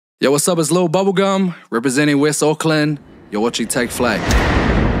Yo, what's up? It's Lil Bubblegum, representing West Auckland. You're watching Take Flight.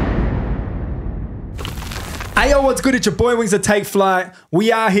 Hey yo, what's good? It's your boy Wings of Take Flight.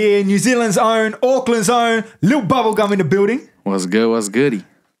 We are here, New Zealand's own, Auckland's own, Lil Bubblegum in the building. What's good? What's goody?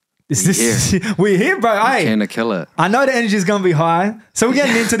 We're here, bro. Hey, Can to kill it. I know the energy is gonna be high, so we're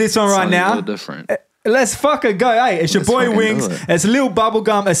getting into this one right now. A little different. Let's fucking go. Hey, it's your boy Wings. It's Lil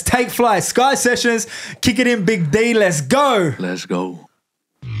Bubblegum. It's Take Flight. Sky Sessions. Kick it in, Big D. Let's go. Let's go.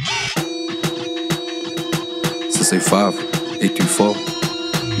 So say 5, 8 through 4. You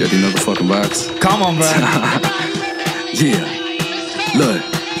already know the fucking vibes. Come on, bro. Yeah. Look.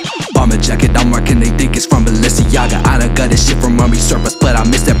 Bomber jacket I'm rocking, they think it's from Balenciaga. I done got this shit from Army Surplus, but I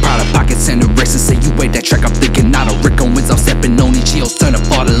miss that Prada pockets and the racks. And say you wait that track, I'm thinking not a Rick on wins. I'm stepping on these Geos, turn up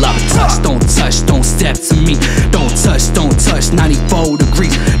all the lava. Don't touch, don't step to me. Don't touch, 94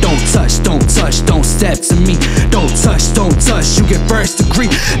 degrees. Don't touch, don't step to me. Don't touch, you get first degree.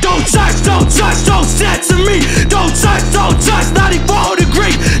 Don't touch, don't step to me. Don't touch, 94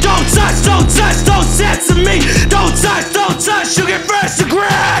 degrees. Don't touch, don't step to me. Don't touch, you get first degree.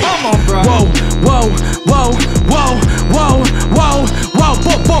 Come on, bro. Whoa,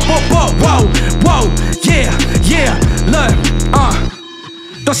 yeah, look,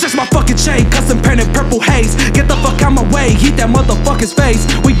 don't touch my fucking chain, custom painted purple haze. Get the fuck out my way, heat that motherfucker's face.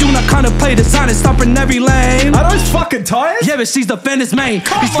 We do not contemplate design and stomping every lane. Are those fucking tires? Yeah, but she's the Venice main.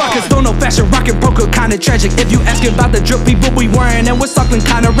 These fuckers don't know fashion, rockin' poker, kinda tragic. If you asking about the drip people we wearing, and we're sucking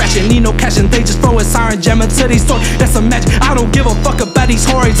kinda ratchet. Need no cash and they just throw a siren jamming to these toys. That's a match. I don't give a fuck about these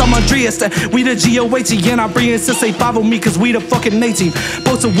horrors. I'm Andreas, we the GOAT, and I bring in Sensei 5 on me, cause we the fucking A-team.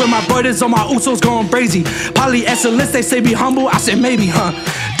 Posted with my brothers on my Usos going crazy. Poly excellence, they say be humble, I said maybe, huh?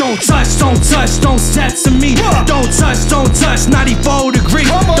 Don't touch, don't step to me. Don't touch, 94 degrees.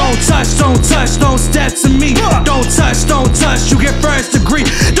 Don't touch, don't step to me. Don't touch, you get first degree.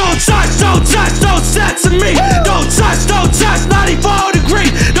 Don't touch, don't step to me. Don't touch, 94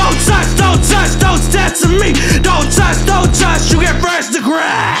 degrees. Don't touch, don't step to me. Don't touch, you get first degree.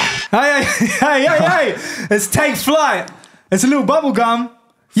 Hey, it's Take Flight. It's a Lil Bubblegum.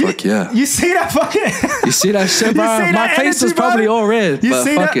 Fuck yeah. You see that fucking... You see that shit, bro? My face was probably all red, but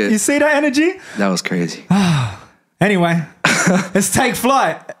fuck it. You see that energy? That was crazy. Anyway, it's Take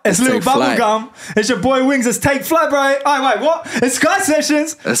Flight. It's Lil Bubblegum. It's your boy Wings. It's Take Flight, bro. Wait, what? It's Sky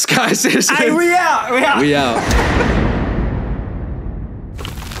Sessions. It's Sky Sessions. Hey, we out. We out.